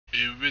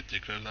Evet,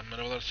 tekrardan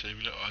merhabalar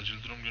sevgili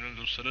acil durum gönül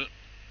dostları.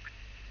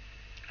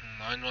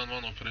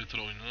 911 Operator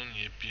oyununun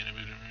yepyeni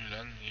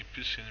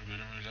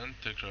bölümüyle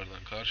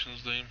tekrardan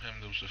karşınızdayım.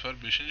 Hem de bu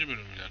sefer 5.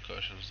 bölümüyle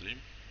karşınızdayım.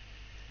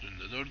 Dün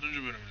de 4.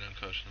 bölümüyle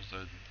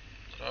karşınızdaydım.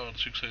 Bunlara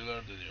ardışık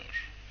sayılar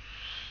deniyor.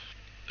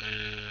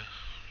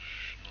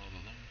 Şunu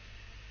alalım.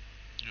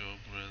 Yo,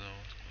 buraya devam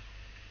etme.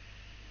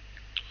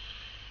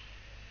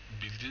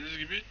 Bildiğiniz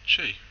gibi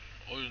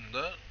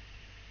oyunda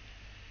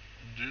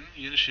dün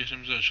yeni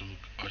şehrimizi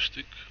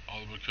açtık.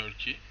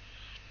 Albuquerque,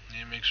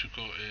 New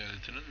Mexico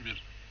eyaletinin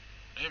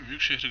en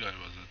büyük şehri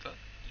galiba zaten.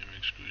 New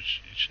Mexico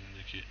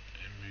içindeki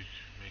en büyük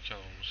mekan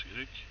olması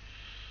gerek.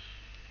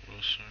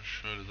 Burasını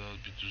şöyle daha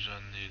bir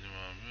düzenleyelim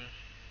abi.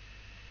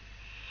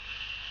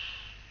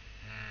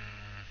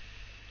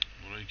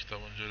 Buraya 2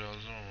 tabanca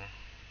lazım ama.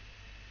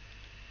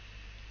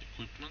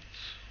 Equipment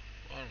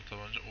var mı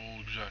tabanca?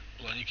 Oo, güzel.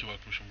 Ulan iyi ki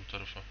bakmışım bu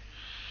tarafa.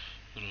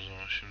 Dur o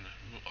zaman şimdi.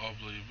 Bu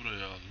ablayı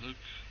buraya aldık.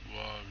 Bu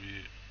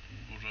abi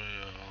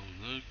buraya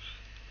aldık.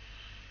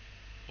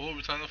 O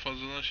bir tane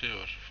fazladan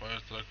var. Fire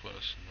truck var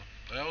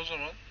aslında. O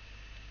zaman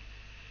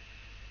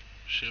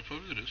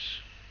yapabiliriz.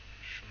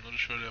 Şunları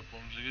şöyle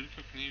yapmamıza gerek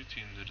yok.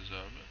 New deriz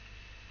abi.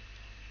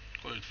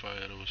 Koy itfaiye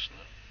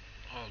arabasına.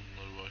 Al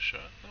bunları bu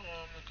aşağı.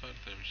 Tamam, ne kadar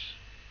temiz.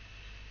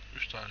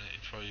 3 tane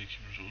itfaiye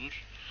ekibimiz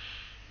olur.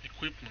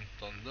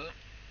 Equipment'tan da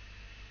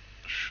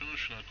şunu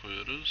şuna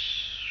koyarız.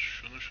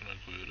 Şunu şuna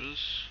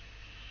koyarız.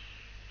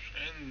 Şu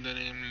en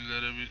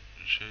deneyimlilere bir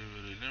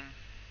verelim.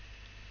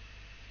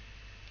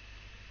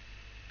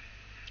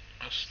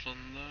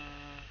 Aslında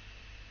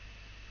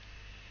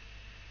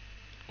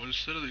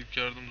polislere de ilk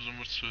yardım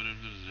zımbırtısı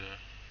verebiliriz ya.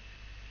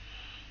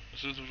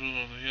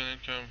 Yani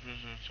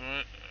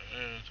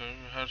evet abi,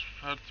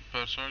 her tip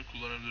personel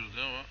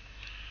kullanabilirdi ama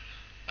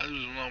hadi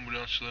biz bunu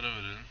ambulansçılara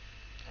verelim.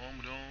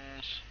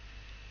 Ambulans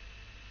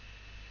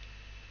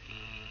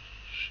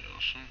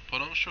olsun.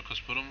 Paramız çok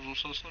az. Paramız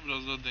olsa aslında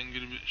biraz daha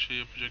dengeli bir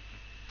yapacaktım.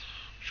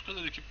 Şu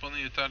kadar ekip bana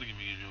yeter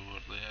gibi geliyor bu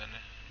arada yani.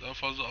 Daha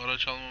fazla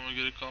araç almama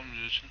gerek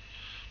kalmayacağı için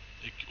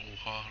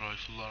oha,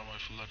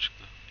 rifle'lar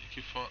çıktı.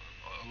 Ekip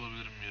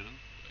alabilirim yarın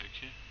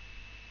belki.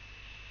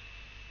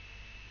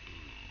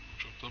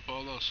 Çok da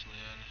pahalı aslında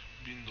yani.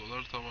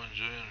 $1000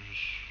 tabanca en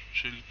ucuz.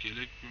 Çelik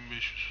yelek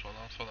 1500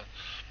 falan.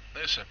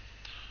 Neyse.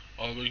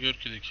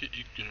 Albuquerque'deki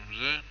ilk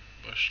günümüze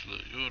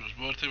başlıyoruz.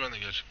 Bu haritayı ben de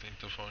gerçekten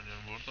ilk defa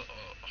oynuyorum bu arada.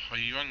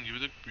 Hayvan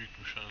gibi de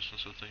büyükmüş, anasını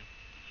satayım.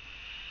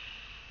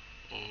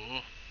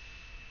 Oo.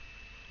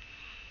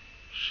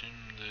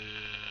 Şimdi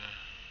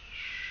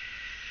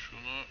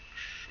şunu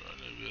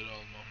şöyle bir yere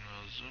almam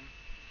lazım.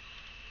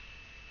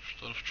 Şu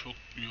taraf çok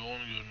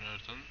yoğun görünüyor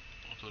haritanın.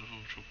 O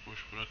tarafı çok boş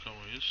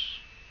bırakamayız.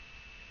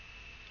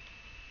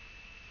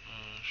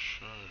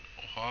 Şöyle.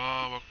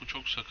 Oha, bak bu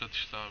çok sakat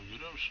işte abi,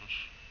 görüyor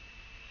musunuz?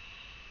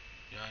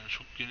 Yani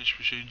çok geniş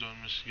bir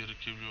dönmesi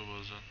gerekebiliyor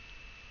bazen.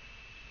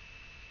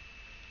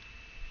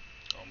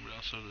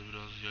 Ambulansları da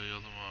biraz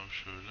yayalım abi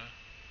şöyle.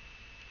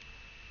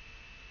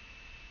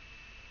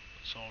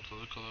 Sen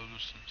ortada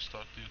kalabilirsin.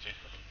 Start duty.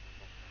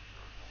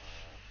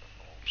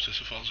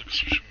 Sesi fazla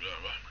kısmışım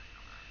galiba.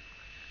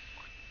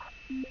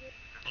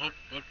 Hop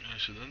bak,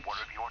 incident.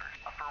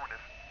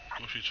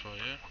 Koş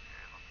itfaiye.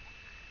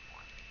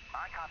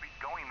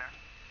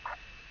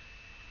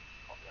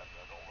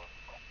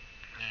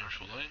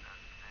 Neymiş olay?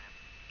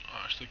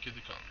 Ağaçta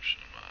kedi kalmış.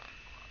 Aman.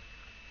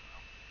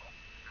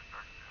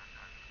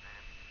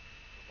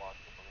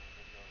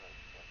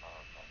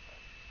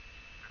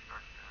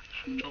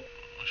 Şunu çok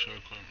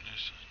aşağı koyayım,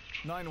 neyse.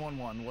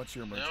 911, what's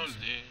your Ne emergency?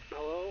 oldu?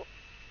 Hello?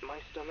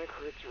 My stomach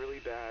hurts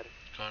really bad.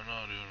 Karnı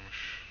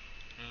ağrıyormuş.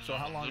 So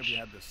how long have you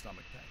had this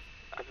stomach pain?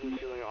 I've been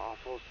feeling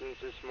awful since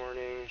this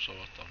morning.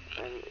 Sabahtan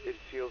beri. And it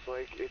feels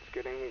like it's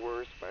getting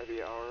worse by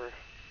the hour.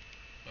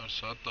 Her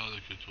saat daha da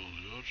kötü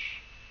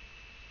oluyor.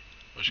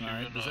 Başka bir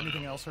Alright, does anything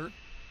ağrıyor. else hurt?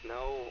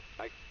 No,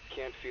 I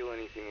can't feel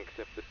anything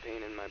except the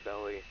pain in my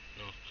belly.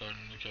 Yok,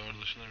 karnındaki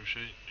ağrı dışında bir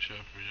şey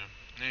yapmayacağım.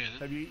 Ne yedin?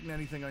 Have you eaten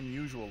anything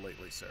unusual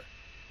lately, sir?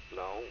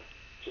 No,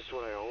 just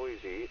what I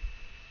always eat.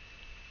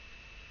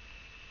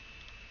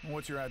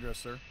 What's your address,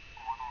 sir?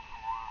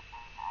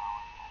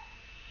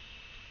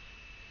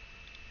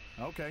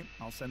 Okay,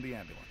 I'll send the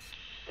ambulance.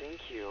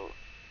 Thank you.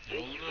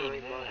 Thank you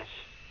very much.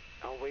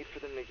 I'll wait for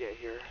them to get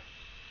here.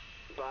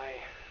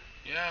 Bye.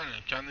 Yani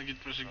kendi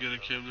gitmesi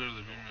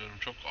gerekebilirdi, bilmiyorum.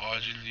 Çok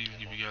acil değil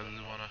gibi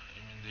geldi bana,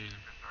 emin değilim.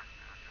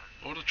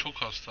 Orada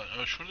çok hastane.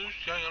 Evet, şurada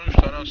yan yana 3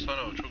 tane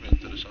hastane var, çok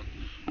enteresan.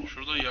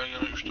 Şurada yan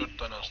yana 3-4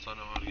 tane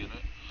hastane var gene.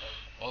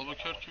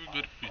 Albuquerque gibi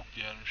garip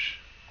bir yermiş.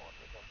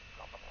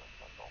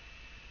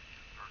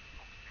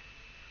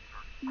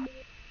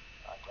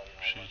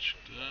 Bir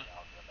çıktı.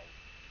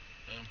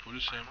 Hem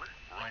polis hem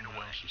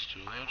ambulans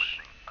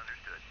istiyorlar.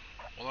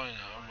 Olay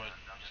ne abi?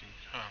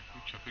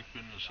 Bu köpek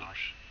birini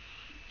ısırmış.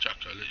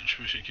 Çakkale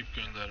 3-5 ekip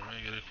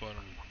göndermeye gerek var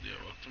mı diye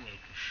baktım,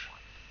 yokmuş.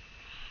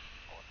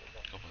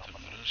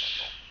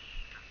 Kapatabiliriz.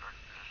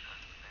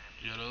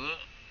 Yaralı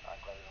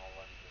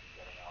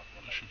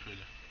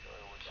şüpheli.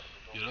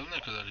 Yaralı ne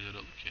kadar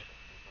yaralı ki?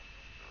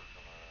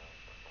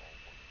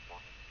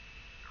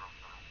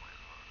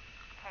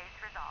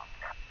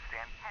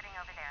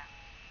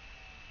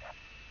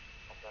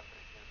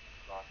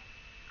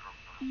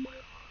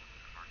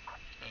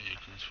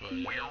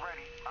 itfaiye.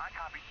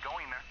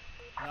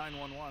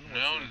 911, what's Ne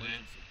your oldu?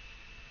 emergency?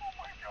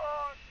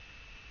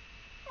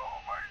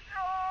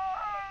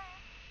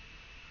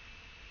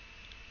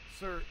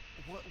 Sir,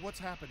 what's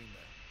happening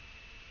there?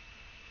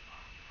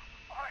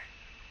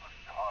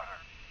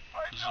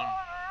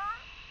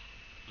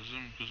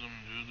 Kızım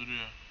diyor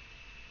duruyor.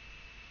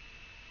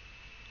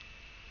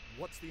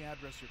 What's the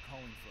address you're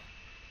calling from?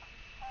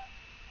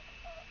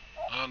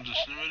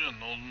 Adresini veriyorsun,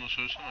 ne olduğunu da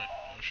söylesene.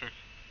 Yavşak.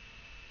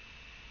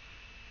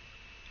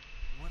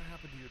 What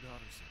happened to your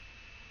daughter, sir?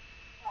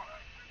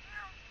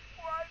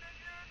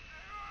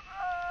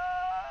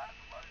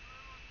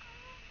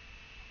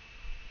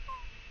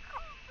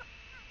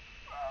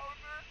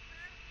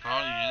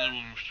 Daha yeni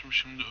bulmuştum,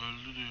 şimdi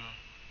öldü diyor.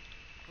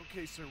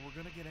 Okay, sir, we're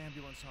gonna get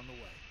ambulance on the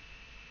way.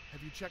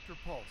 Have you checked her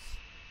pulse?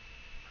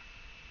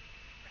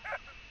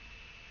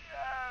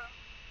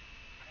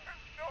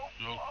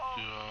 Yok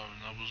diyor abi,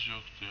 nabız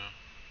yok diyor.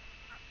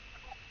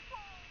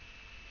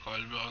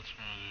 Kalbi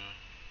atmıyor diyor.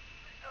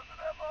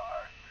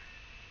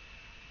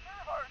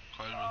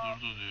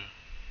 Kalbi durdu diyor.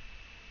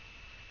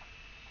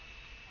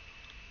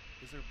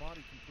 Is her body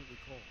completely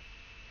cold?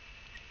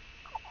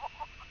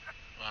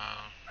 Aa,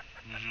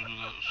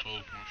 vücudu da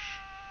soğukmuş.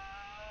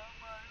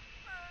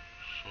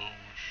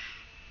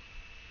 Soğumuş.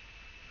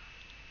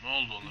 Ne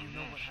oldu Do ona you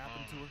biliyor know what musun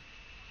happened to abi?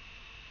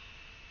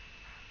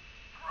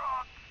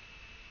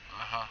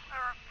 her? Aha.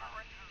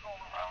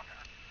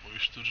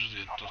 Uyuşturucu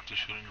diye etrafta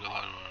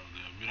şırıngalar var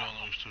diyor. Biri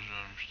ona uyuşturucu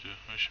vermiş diyor.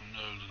 Ve şimdi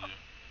öldü diyor.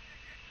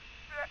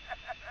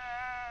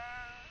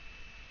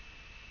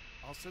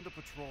 I'll send a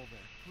patrol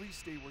there. Please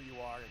stay where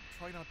you are and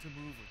try not to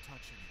move or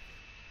touch anything.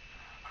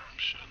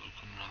 Bir şeye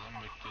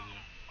dokunmadan bekle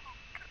diyor.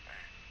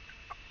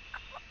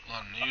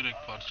 Lan ne yürek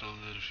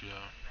parçaladı herif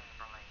ya.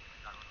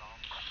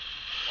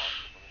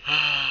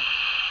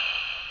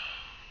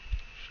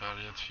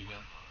 Feryat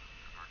figan.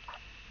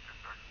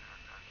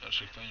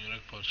 Gerçekten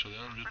yürek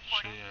parçalayan bir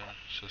şey yani,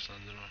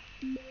 seslendirme.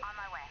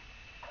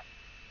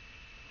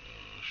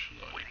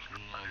 Şu daha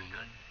yakınını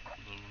alalım.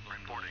 Bu da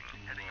buradan daha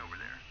yakınını alalım.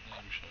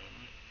 Neymiş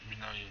abi?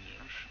 Bina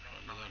yanıyormuş.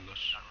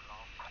 Hallederler.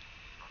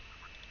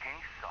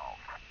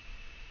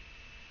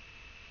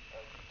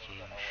 Evet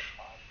ölmüş.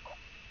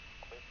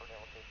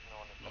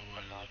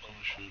 Babayla da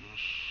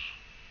konuşuyoruz.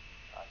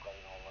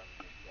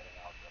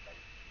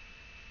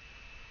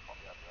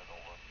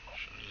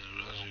 Şöyle yine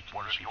biraz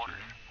yakına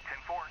çekelim.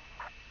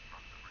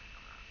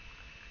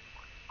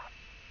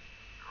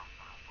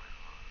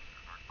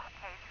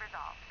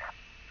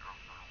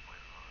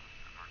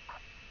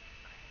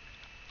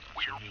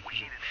 Çok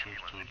yapacak bir şey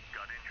yoktu orada.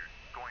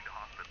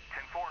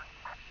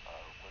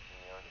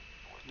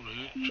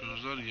 Burayı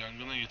çözdüler,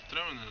 yangına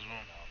gittiremediniz mi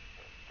oğlum?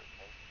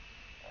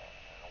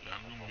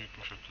 Yangın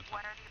büyükmüş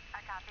hakikaten.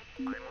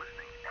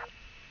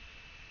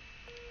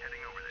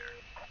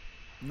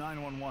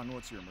 911,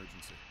 what's your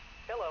emergency?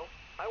 Hello.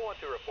 I want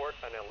to report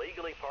an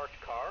illegally parked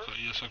car.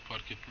 Yasak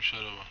park etmiş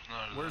araba.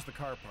 Nerede? Where's the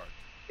car parked?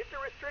 It's a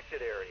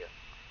restricted area.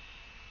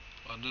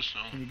 Adres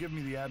ne Can oğlum? you give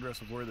me the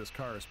address of where this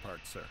car is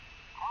parked, sir?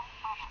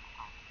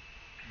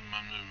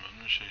 Bilmem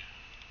ne şey.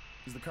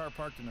 Is the car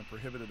parked in a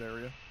prohibited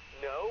area?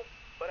 No,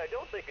 but I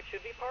don't think it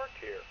should be parked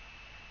here.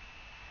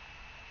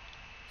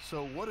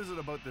 So what is it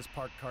about this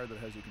parked car that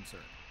has you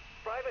concerned?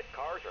 Private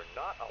cars are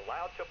not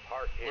allowed to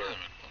park Bu ne here.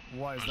 demek lan?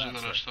 Why is Özel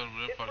that, sir? araçlar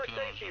buraya It's for park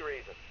edemez safety diyor.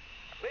 reasons.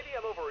 Maybe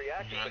I'm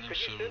overreacting, but Güvenlik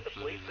could you send the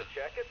police to sebepleriyle.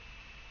 check it?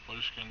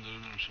 Polis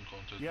gönderebilir misin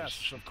kontrol etmesi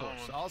Yes, için? of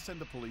course. Tamam, I'll send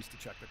the police to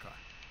check the car.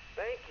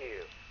 Thank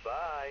you.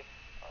 Bye.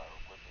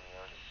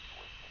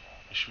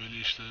 İşveli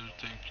işleri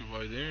thank you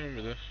bye değil mi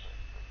bir de?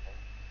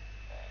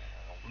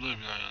 Bu da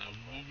bina yani.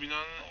 Bu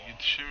binanın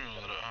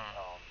yetişemiyorlar ha.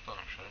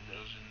 Tamam şu an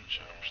biraz yeni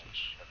şey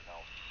yapmışlar.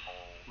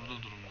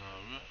 Burada durum ne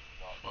abi?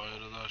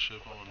 Fire'a daha şey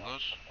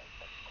yapamadılar.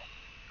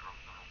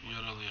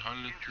 Yaralıyı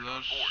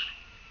hallettiler.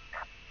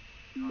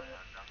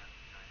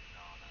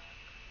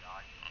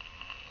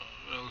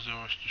 Biraz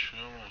yavaş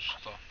düşüyor ama olsun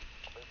tamam.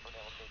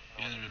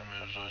 Yeni bir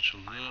mevzu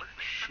açıldı.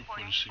 Şu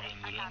polisi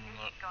gönderelim.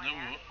 Bunlar ne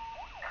bu?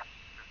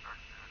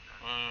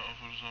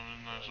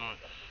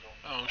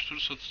 Ha,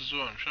 uyuşturucu satıcısı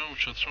varmış ama bu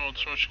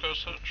çatışma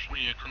çıkarsa şunu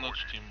yakında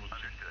tutayım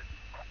bakayım.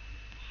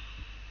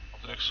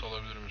 Direkt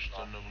salabilirim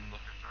üstlerine bunda.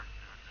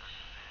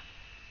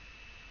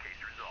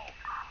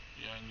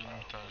 Yangının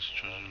bir tanesi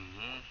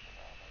çözüldü.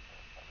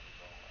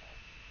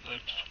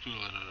 Direkt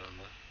tutukluyorlar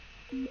herhalde.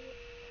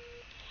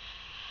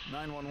 911,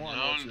 Ne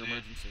what's your oldu?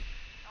 emergency?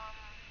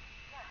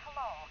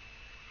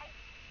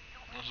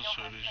 Nasıl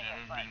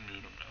söyleyeceğimi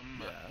bilmiyorum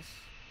ama Yes.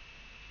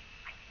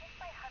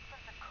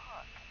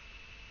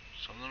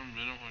 sanırım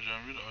benim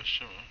hocam bir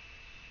aşçı mı?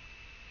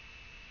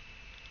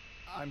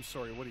 I'm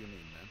sorry, what do you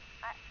mean,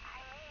 man?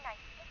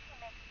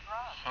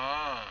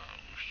 Ha,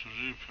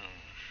 uyuşturucu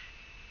yapıyormuş.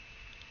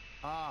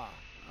 Ah,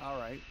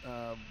 all right.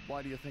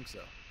 Why do you think so?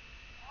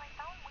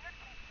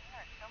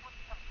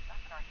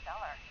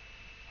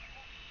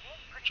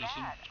 Çatı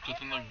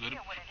katında garip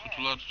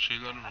kutular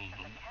şeyler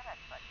buldum.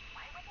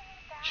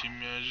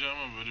 Kimyacı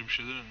ama böyle bir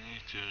şeylere niye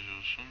ihtiyacı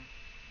olsun?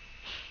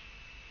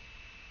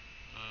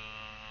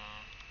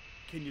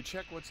 Can you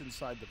check what's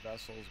inside the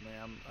vessels,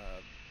 ma'am?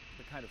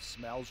 The kind of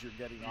smells you're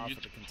getting off of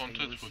the Git kontrol et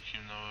containers.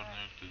 bakayım ne var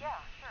ne yok dedim.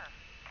 Yeah, sure.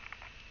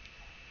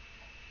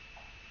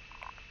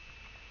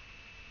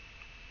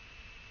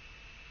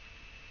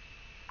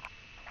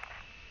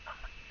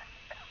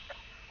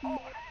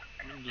 Bu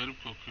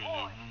garip kokuyor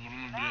diyor. Bu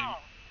burnu bire... Now,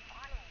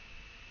 honey.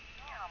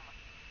 Damn.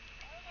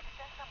 We need to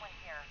send someone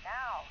here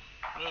now.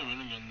 Buraya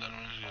beni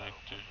göndermeniz gerek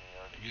diyor.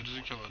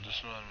 Gerizekalı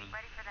adresi vermedi.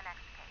 Ready for the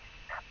next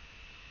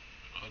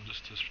case.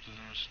 Adres tespit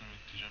edilmesini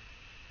bekleyeceğim.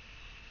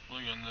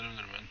 Bunu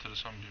gönderebilirim.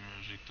 Enteresan bir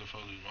mevzu, ilk defa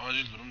duydum.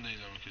 Acil durum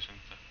değil ama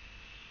kesinlikle.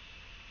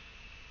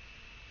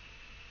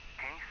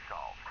 Case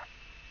solved.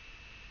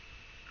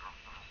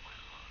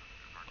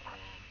 Tamam.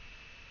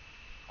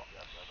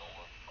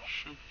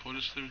 Şu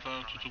poliste bir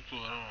tane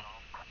tutuklu var ama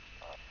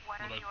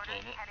What are the bırak da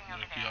orders onu. heading over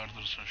Direkt there?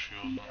 yardırsın şu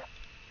yoldan.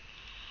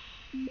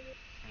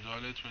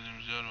 Müdahale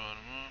etmediğimiz yer var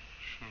mı?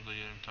 Şurada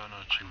yeni bir tane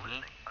açıldı.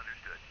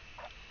 Understood.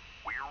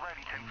 We are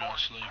ready to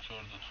Ambulansı da ilk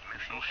orada Medical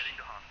tutmuşuz. heading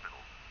to hospital.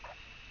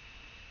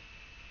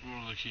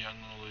 Buradaki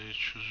yangın olayı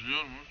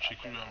çözülüyor mu?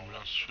 Çekil bir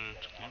ambulansı şöyle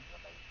bir tıklayayım.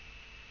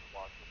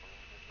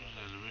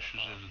 155,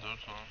 154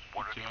 falan.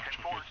 Bitti ya,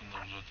 çok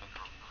yakınlar zaten.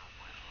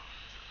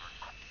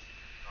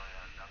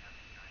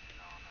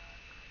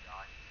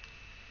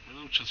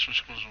 Burada bir çatışma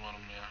çıkmaz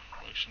umarım ya.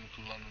 Bak şimdi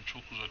kullandım,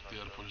 çok uzak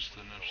diğer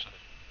polislerin hepsi.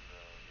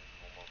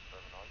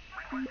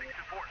 Requesting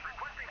support.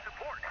 Requesting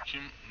support.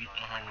 Kim?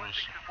 Aha burası.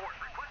 Requesting support.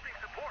 Requesting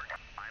support.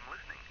 I'm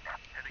listening.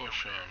 Heading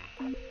Koş over there.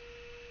 abi.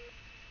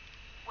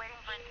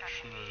 Waiting for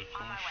instructions. Şuraya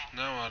On my koş. way.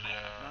 Ne var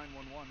ya?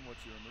 911,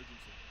 what's your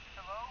emergency?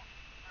 Hello?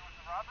 There was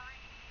a robbery?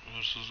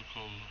 Hırsızlık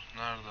oldu.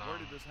 Nerede Where abi?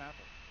 did this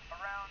happen?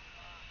 Around,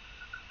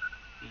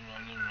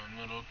 Bilmem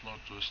ne Road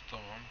Northwest,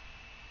 tamam.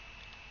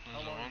 Ne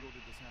How long zaman? ago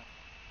did this happen?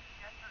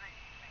 yesterday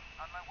evening,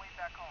 on my way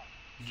back home.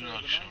 Dün Sir, the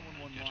akşam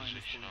 911 line is for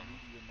gerizekalı.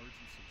 immediate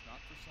emergencies,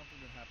 not for something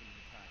that happened in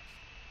the past.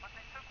 But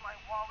they took my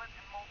wallet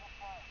and mobile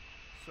phone.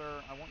 Sir,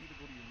 I want you to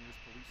go to your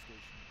nearest police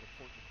station and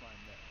report the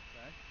crime there,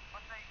 okay?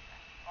 But they...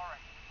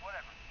 Alright,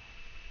 whatever.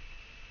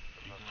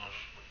 İgnor.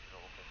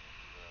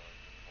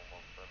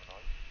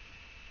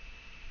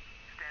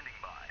 Standing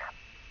by.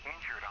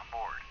 Injured on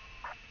board.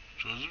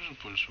 Çözdü bizim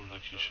polis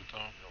buradaki işi,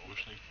 tamam.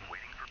 Boşuna gitme.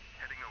 Waiting for...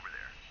 Heading over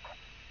there.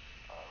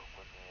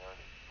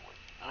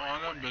 Ama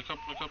hala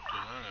backup diyor,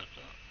 ne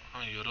alaka?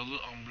 Ha,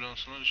 yaralı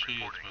ambulansına şey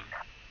yetmedi.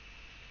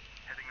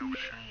 Heading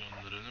over there. Şunu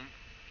gönderelim.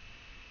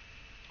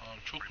 Tamam,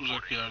 çok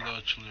uzak bir yerde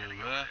açılıyor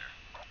be.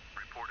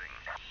 Reporting.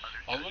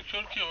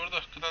 Albuquerque orada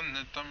hakikaten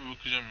netten bir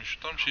bakacağım. Şu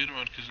tam şehir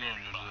merkezine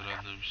oynuyoruz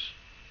herhalde biz.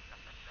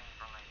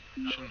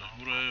 Şimdi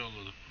buraya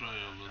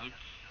yolladık.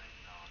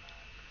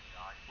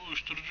 Bu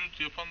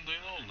uyuşturucu yapan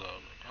dayı ne oldu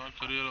abi? Ha,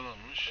 karı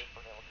yaralanmış.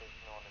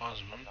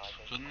 Husband.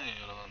 Kadın niye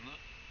yaralandı?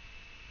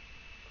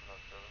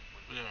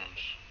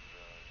 Bilemiyoruz.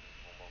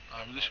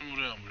 Abi de şimdi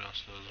buraya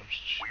ambulans lazım.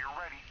 We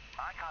are ready.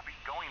 I copy.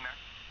 Going there.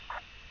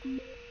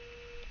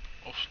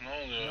 Of, ne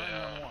oluyor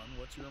ya? 911,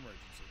 what's your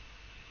emergency?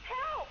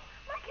 Help!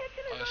 My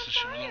kitchen is Ay, on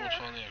sıçımı da fire!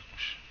 mutfağını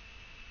yakmış.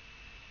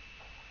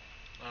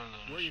 Nereden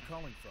Where are you olsun?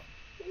 calling from?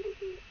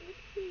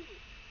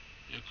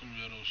 Yakın bir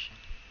yer olsun.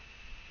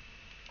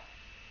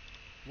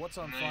 What's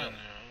on Ne fire?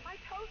 yanıyor? My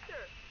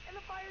toaster! And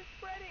the fire's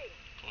spreading!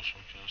 Tost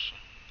makinesi.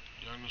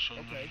 Yangın Okay,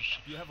 söndürücüsü.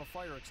 do you have a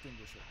fire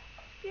extinguisher?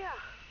 Yeah.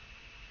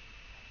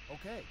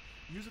 Okay,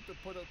 use it to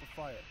put out the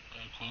fire.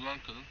 Kullan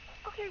kadın.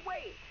 Okay,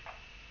 wait.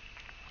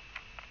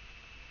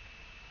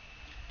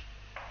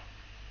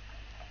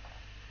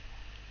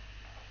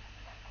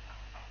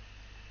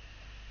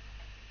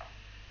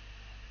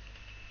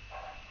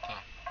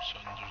 Tamam,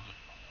 söndürdü.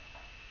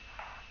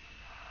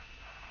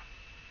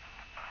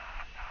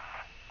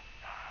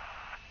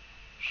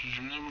 Şu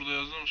cümleyi burada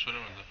yazdı mı,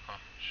 söylemedi. Ha,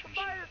 The şimdi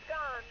söyledi. fire's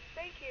gone.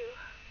 Thank you.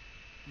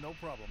 No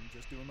problem,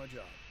 just doing my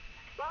job.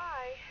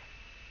 Bye.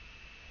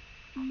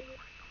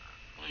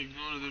 Ama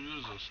ignore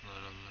edebiliriz aslında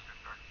herhalde.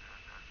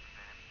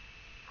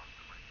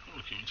 Dur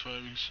bakayım,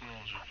 itfaiye bilgisi ne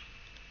olacak?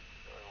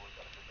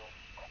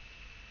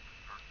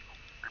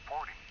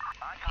 Reporting.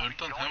 I copy.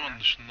 Haritanın Going hemen there.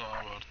 dışında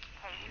abi artık.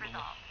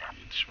 Yola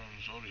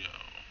yetişmem zor ya.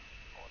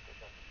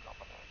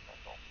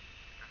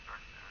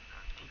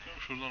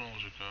 Bakıyorum şuradan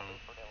olacak abi.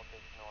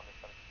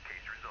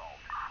 Case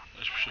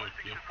resolved. Hiçbir şey yok.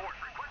 Requesting support.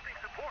 Requesting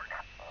support.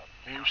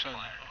 O bir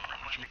saniye.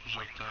 Aa, çok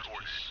uzakta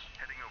herkes.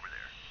 Heading over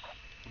there.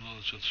 Burada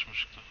da çatışma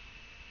çıktı.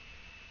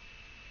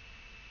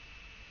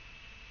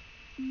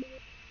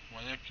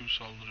 Manyak gibi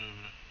saldırıyor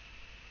biri.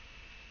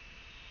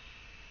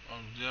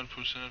 Abi diğer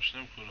polislerin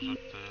hepsine mi kadar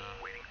uzakta ya?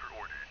 Waiting for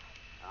orders.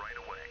 Right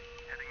away.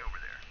 Heading over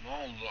there. Ne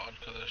oldu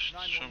arkadaş?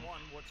 911,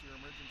 what's your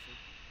emergency?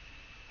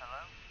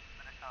 Hello?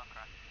 Been a car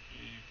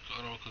crash.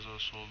 Araba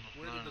kazası oldu.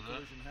 Where did the Nerede?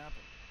 collision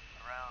happen?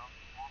 Around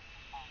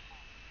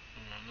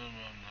Bilmem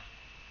ne.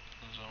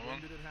 Ne zaman?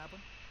 When did it happen?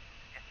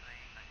 yesterday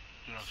evening.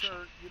 Dün akşam.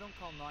 Sir, you don't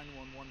call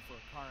 911 for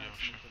a car Yeah,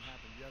 accident sure. that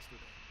happened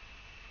yesterday.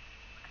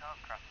 The car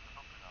crash was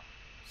up enough.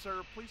 Sir,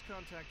 please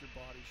contact your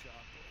body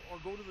shop or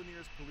go to the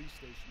nearest police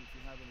station if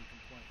you have any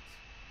complaints.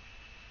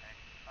 Okay,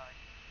 bye.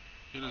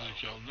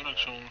 Gerizekalı. Dün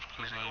akşam olmuş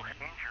kazayı.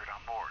 Injured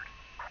on board.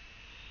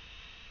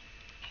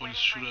 polis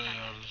şuraya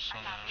yardım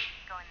sana ya.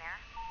 Going there.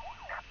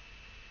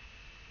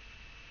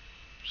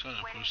 Bir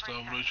saniye, Waiting polis for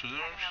daha burayı instructions.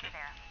 çözememiş Heading ki.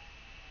 over there.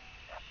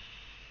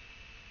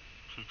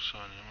 40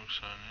 saniye, 40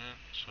 saniye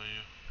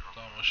sayıyor.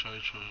 Tamam,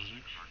 aşağıyı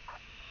çözdük.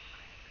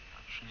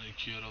 Şunda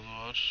 2 yaralı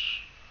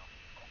var.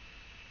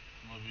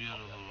 Bunda 1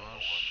 yaralı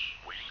var.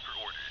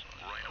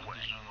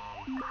 Hadi can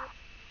abi.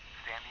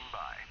 Standing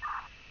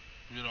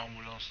by. Bir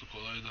ambulanslık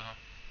olay daha.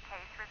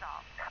 Case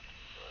resolved.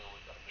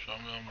 Şu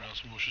an bir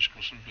ambulansın boşa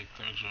çıkmasını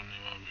beklemek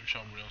zorundayım abi. 3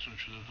 ambulansın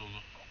 3'ü de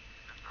dolu.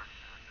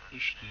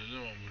 3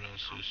 dedim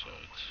ambulans sayısı,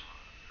 evet.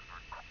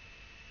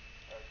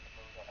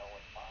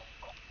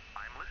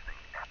 I'm listening.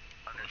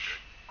 Boş.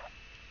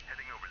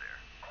 Heading over there.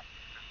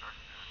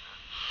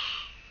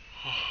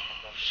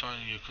 Sen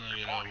yakına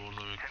gel abi,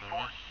 orada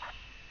bekleme.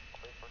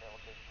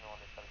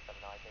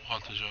 Oha,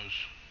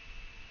 tecavüz.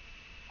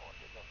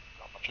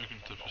 Çökün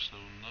tepesine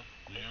bunda.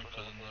 Dünya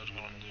Kadınlar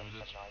Günü'nde bir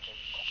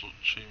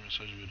de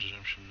mesaj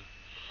vereceğim şimdi.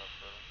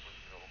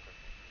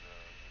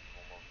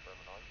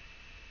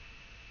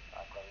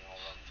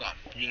 Tamam,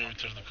 günü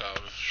bitirdik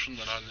abi.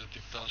 Şunları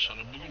hallettikten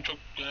sonra bugün çok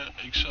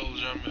eksi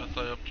alacağım bir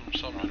hata yaptım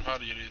sanmıyorum.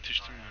 Her yere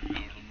yetiştim gibi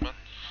gördüm ben.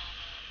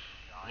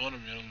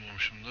 Umarım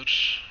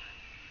yanılmamışımdır.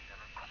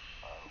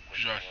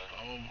 Güzel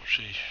ama bu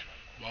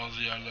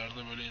bazı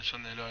yerlerde böyle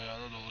insanın eli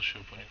ayağına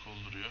dolaşıyor, panik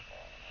olduruyor.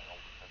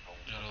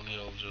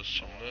 Yaralıyı alacağız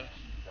şimdi.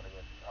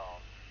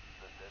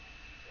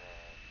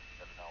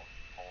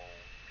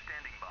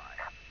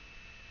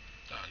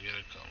 Daha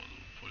gerek kalmadı,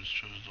 bu polis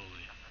çözdü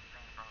olayı.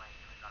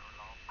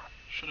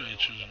 Şurayı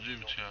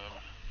çözünce bitiyor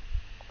abi.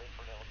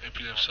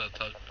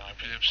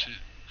 Epilepsi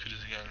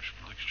krizi gelmiş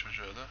buradaki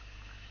çocuğa da.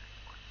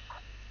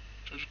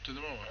 Çocuk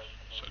dedim ama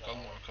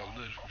sakallı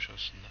makallı herifmiş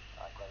aslında.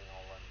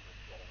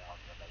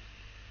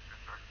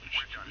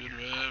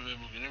 3-2-1 ve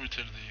bugünü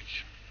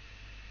bitirdik.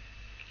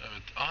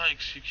 Evet. Aha,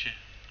 -2.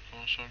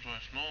 Concerned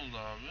wife. Ne oldu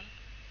abi?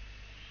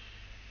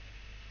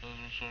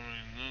 Sonra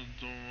the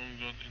woman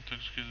got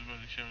intoxicated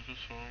by the chemicals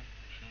from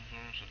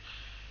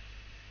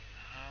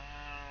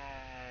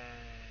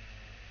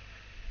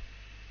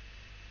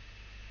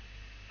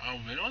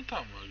Abi benim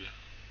hatam var ya.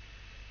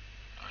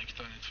 2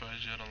 tane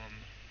itfaiyeci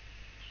yaralandı.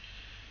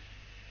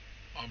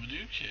 Abi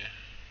diyor ki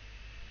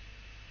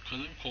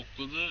kadın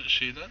kokladığı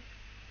şeyden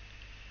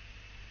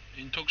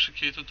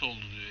intoxicated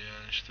oldu diyor,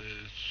 yani işte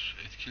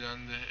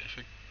etkilendi,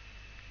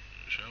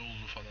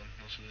 oldu falan,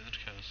 nasıl denir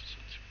ki, anasını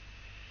satayım.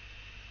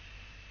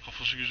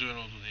 Kafası güzel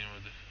oldu diyeyim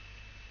hadi.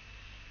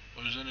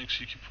 O yüzden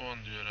 -2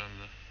 puan diyor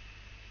herhalde.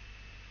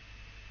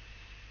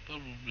 Da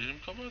bu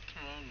benim kabahatim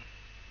abi.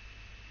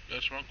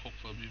 Gerçi ben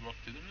kokla bir bak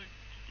dedim de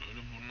öyle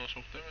burnuna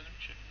sok demedim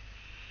ki.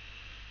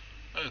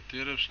 Evet,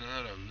 diğer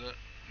hepsinden herhalde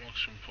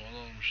maksimum puan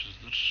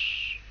almışızdır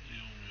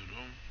diye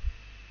umuyorum.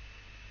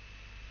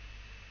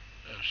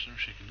 Hepsini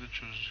bir şekilde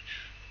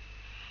çözdük.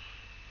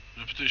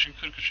 Reputation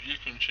 43.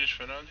 İlk gün için hiç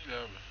fena değil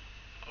abi.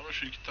 Ama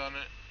şu 2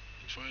 tane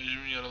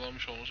itfaiyecimin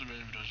yaralanmış olması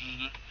beni biraz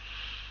üzdü.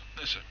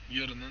 Neyse,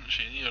 yarının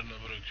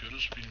yarına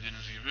bırakıyoruz.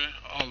 Bildiğiniz gibi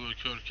al ve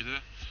kör ki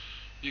de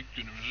ilk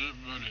günümüzü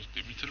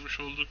böylelikle bitirmiş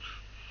olduk.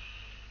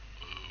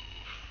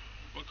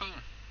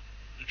 Bakalım.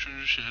 3.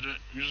 şehre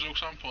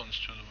 190 puan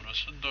istiyordu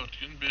burası. 4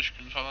 gün 5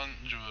 gün falan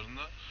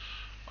civarında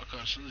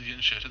bakarsınız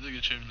yeni şehre de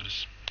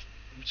geçebiliriz.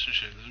 Bütün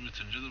şehirleri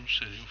bitince de bu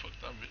seriye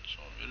ufaktan bir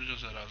son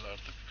vereceğiz herhalde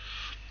artık.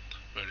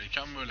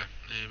 Böyleyken böyle.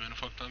 Ben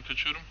ufaktan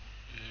kaçıyorum.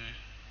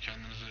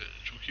 Kendinize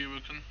çok iyi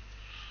bakın.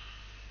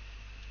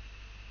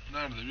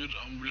 Nerede bir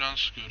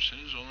ambulans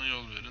görseniz ona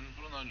yol verin.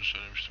 Bunu önce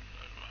söylemiştim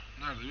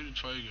galiba. Nerede bir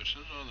itfaiye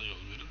görseniz ona da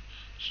yol verin.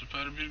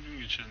 Süper bir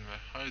gün geçirin ve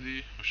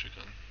haydi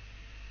hoşçakalın.